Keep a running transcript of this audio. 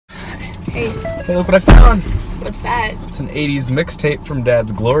Hey. Hey, look what I found. What's that? It's an 80s mixtape from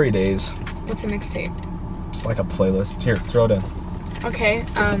Dad's glory days. What's a mixtape? It's like a playlist. Here, throw it in. Okay,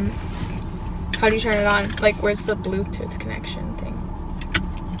 how do you turn it on? Like, where's the Bluetooth connection thing?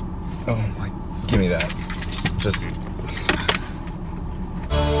 Oh my, give me that. Just.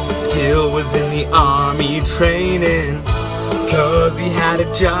 Gil was in the army training, 'cause he had a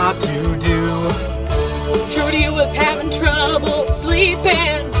job to do. Trudy was having trouble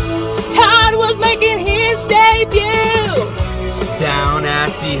sleeping. Todd was making his debut. Down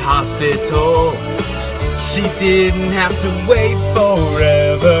at the hospital, she didn't have to wait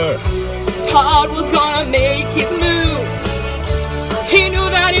forever. Todd was gonna make his move. He knew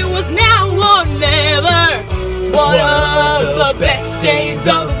that it was now or never. One of the best days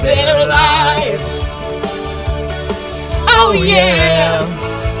of their lives. Oh yeah.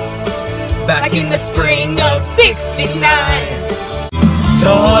 Back in the spring of '69.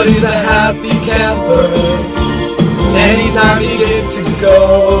 Todd is a happy camper. Anytime he gets to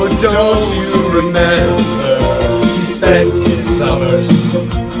go, don't you remember? He spent his summers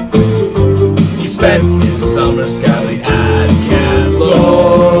scouting at Camp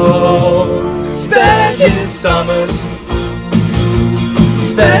Low. Spent his summers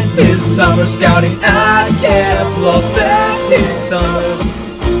scouting at Camp Low.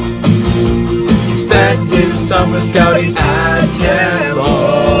 He spent his summer scouting at Camp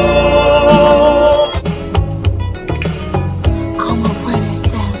Low. Como puede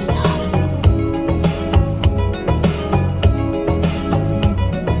ser,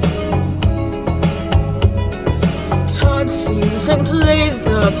 Todd sings and plays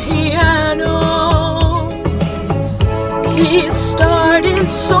the piano. He's starred in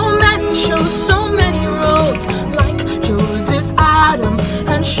so many shows, so many roles, like Joseph, Adam,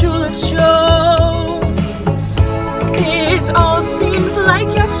 and Shoeless Joe. It all seems like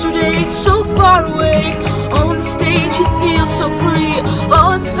yesterday, so far away. On the stage he feels so free,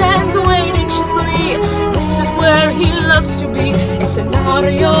 all his fans wait anxiously. This is where he loves to be,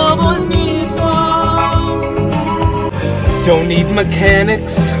 escenario bonito. Don't need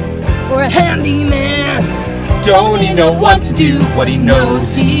mechanics Or a handyman. Don't he know what to do, what he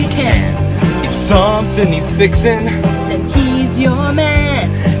knows he can. If something needs fixing, Then he's your man.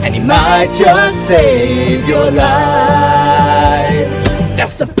 and he might just save your life.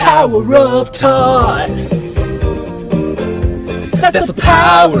 That's the power of Todd. That's the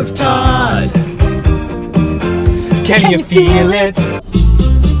power of Todd. Can you feel it?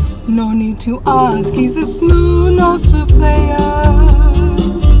 No need to ask, he's a smooth nose for player.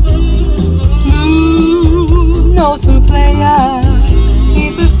 Smooth nose for player.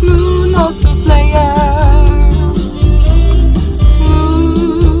 He's a smooth nose for player.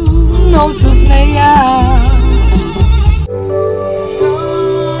 Smooth nose for player.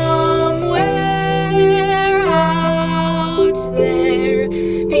 Somewhere out there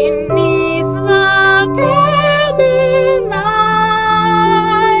beneath the burning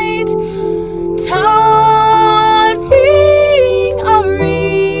light, Todd's eating a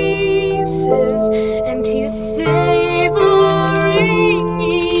Reese's and he's savoring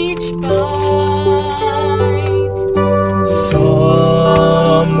each bite.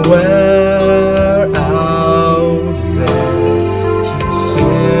 Somewhere out there, he's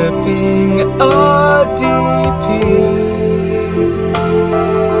sipping a DP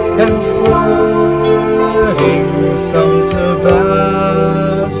and squirting some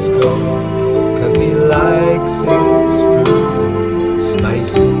Tabasco, 'cause he likes his food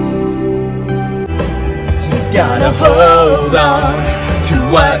spicy. He's gotta hold on to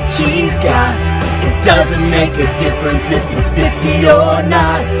what he's got. It doesn't make a difference if he's 50 or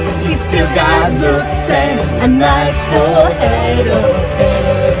not. He's still got looks and a nice full head of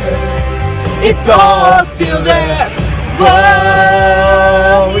hair. It's all still there.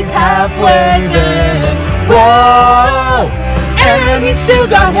 Whoa, he's halfway there. Whoa, and he's still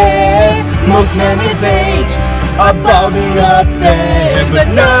got hair. Most men his age are balding up there, but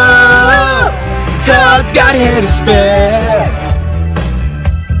no, Todd's got hair to spare.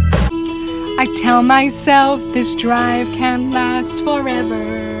 I tell myself this drive can't last forever,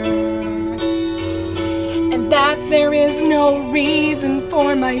 and that there is no reason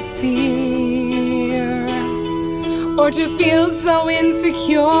for my fear, or to feel so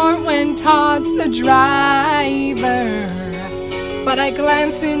insecure when Todd's the driver. But I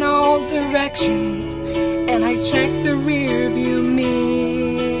glance in all directions and I check the rear view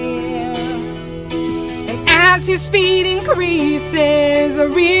mirror, and as his speed increases, a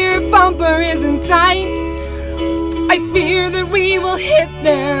rear bumper is in sight. I fear that we will hit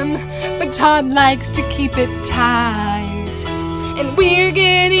them, but Todd likes to keep it tight, and we're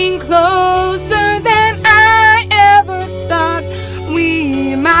getting close.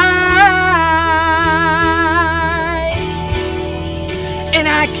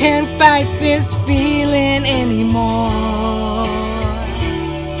 fight this feeling anymore.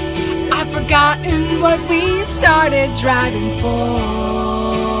 I've forgotten what we started driving for.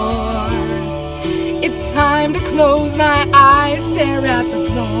 It's time to close my eyes, stare at the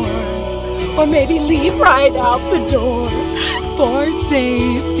floor, or maybe leave right out the door for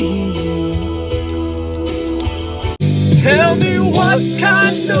safety. Tell me, what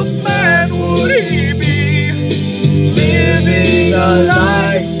kind of man would he be, living a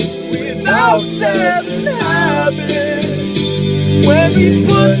life without 7 habits? When he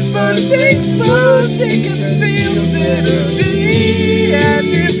puts first things first, he can feel synergy. And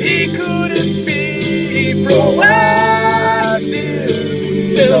if he couldn't be proactive,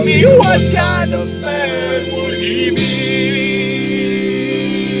 tell me, what kind of man would he be?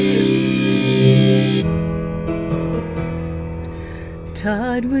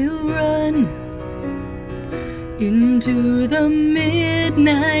 Todd will run into the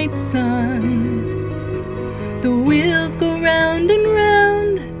midnight sun. The wheels go round and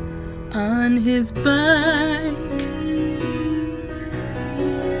round on his bike.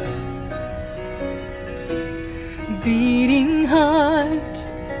 Beating heart,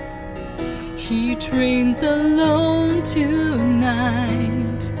 he trains alone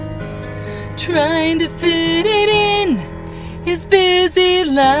tonight, trying to fit it in his busy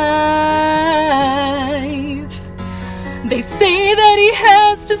life. They say that he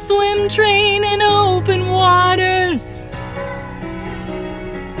has to swim train in open waters,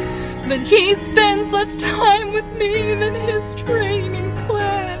 but he spends less time with me than his training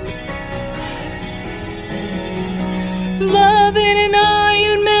plan. Loving an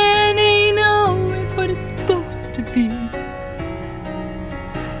Iron Man ain't always what it's supposed to be,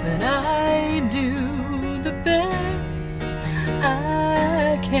 but I do the best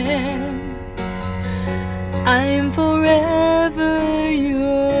I can. I'm forever yours,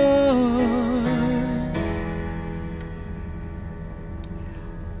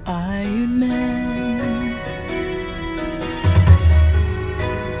 Iron Man.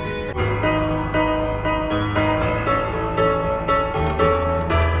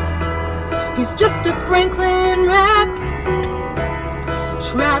 He's just a Franklin rap,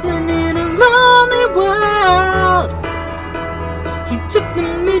 traveling in a lonely world. He took the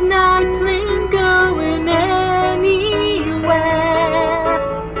midnight plane going anywhere.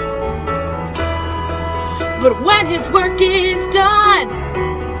 But when his work is done,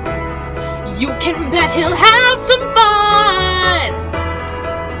 you can bet he'll have some fun.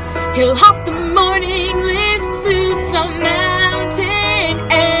 He'll hop the morning lift to some mountain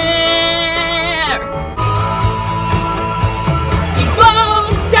air. He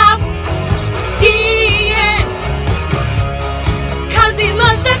won't stop skiing, 'cause he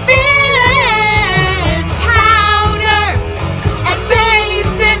loves that feeling. Powder and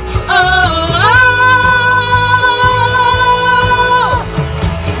basin, oh.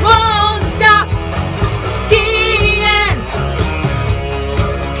 He won't stop skiing,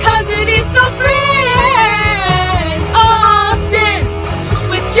 'cause it is so free. Often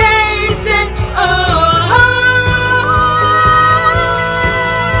with Jason, oh.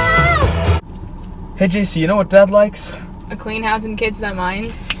 Hey JC, you know what Dad likes? A clean house and kids that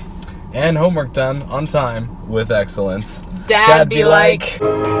mind. And homework done on time with excellence. Dad be like,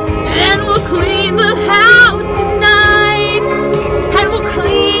 And we'll clean the house tonight, and we'll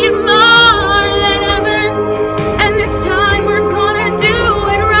clean more than ever. And this time we're gonna do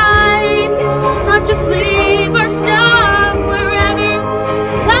it right, not just leave our stuff wherever.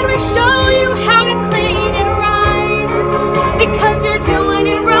 Let me show you how to clean it right, because you're doing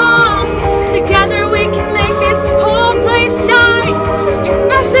it wrong. Together we can make this whole place shine. Your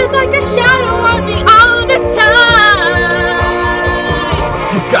mess is like a shadow on me all the time.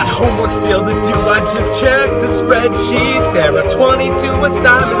 You've got homework still to do, I just checked the spreadsheet. There are 22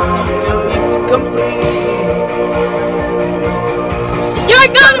 assignments you still need to complete.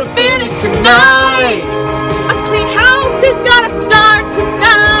 You're gonna finish tonight. A clean house has gotta start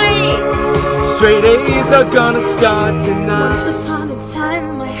tonight. Straight A's are gonna start tonight. Once upon a time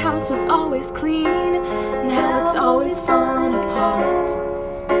my house was always clean, now it's always falling apart.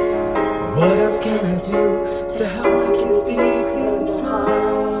 What else can I do to help my kids be clean and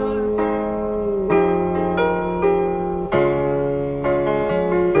smart?